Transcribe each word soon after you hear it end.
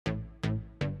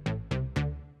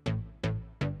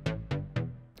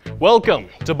Welcome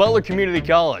to Butler Community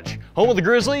College, home of the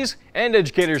Grizzlies and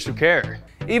educators who care.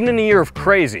 Even in a year of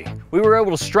crazy, we were able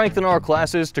to strengthen our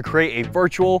classes to create a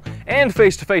virtual and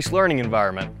face-to-face learning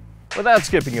environment without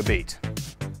skipping a beat.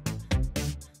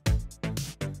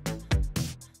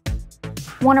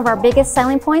 One of our biggest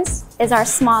selling points is our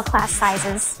small class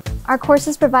sizes. Our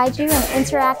courses provide you an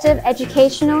interactive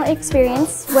educational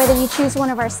experience, whether you choose one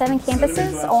of our 7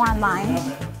 campuses or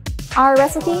online. Our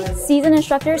recipe, seasoned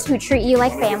instructors who treat you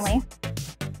like family.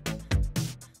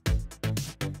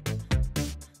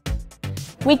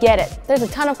 We get it. There's a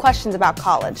ton of questions about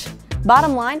college.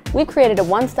 Bottom line, we've created a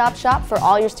one-stop shop for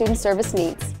all your student service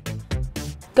needs.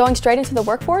 Going straight into the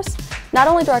workforce? Not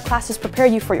only do our classes prepare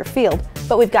you for your field,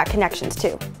 but we've got connections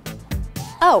too.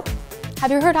 Oh,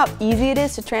 have you heard how easy it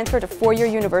is to transfer to 4-year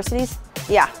universities?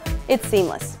 Yeah, it's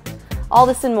seamless. All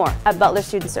this and more at Butler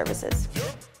Student Services.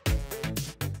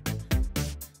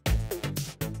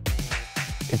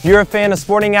 If you're a fan of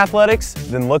sporting athletics,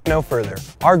 then look no further.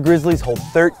 Our Grizzlies hold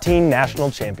 13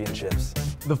 national championships.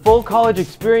 The full college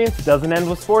experience doesn't end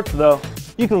with sports though.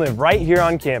 You can live right here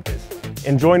on campus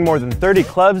and join more than 30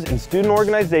 clubs and student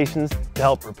organizations to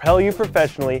help propel you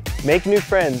professionally, make new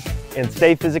friends, and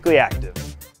stay physically active.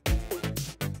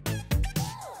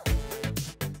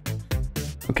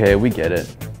 Okay, we get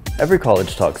it. Every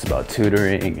college talks about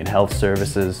tutoring and health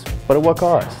services, but at what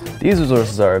cost? These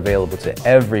resources are available to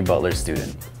every Butler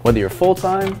student, whether you're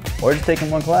full-time or just taking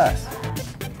one class.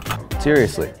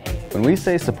 Seriously, when we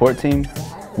say support team,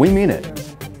 we mean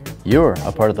it. You're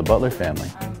a part of the Butler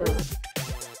family.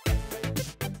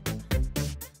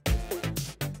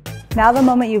 Now the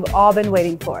moment you've all been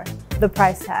waiting for, the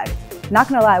price tag. Not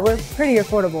gonna lie, we're pretty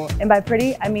affordable, and by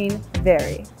pretty, I mean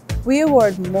very. We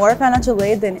award more financial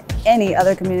aid than any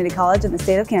other community college in the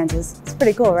state of Kansas. It's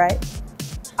pretty cool, right?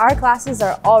 Our classes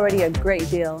are already a great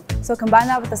deal, so combine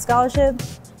that with a scholarship,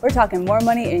 we're talking more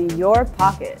money in your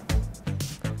pocket.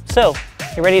 So,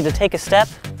 you ready to take a step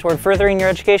toward furthering your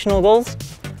educational goals?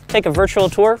 Take a virtual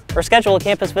tour or schedule a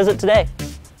campus visit today.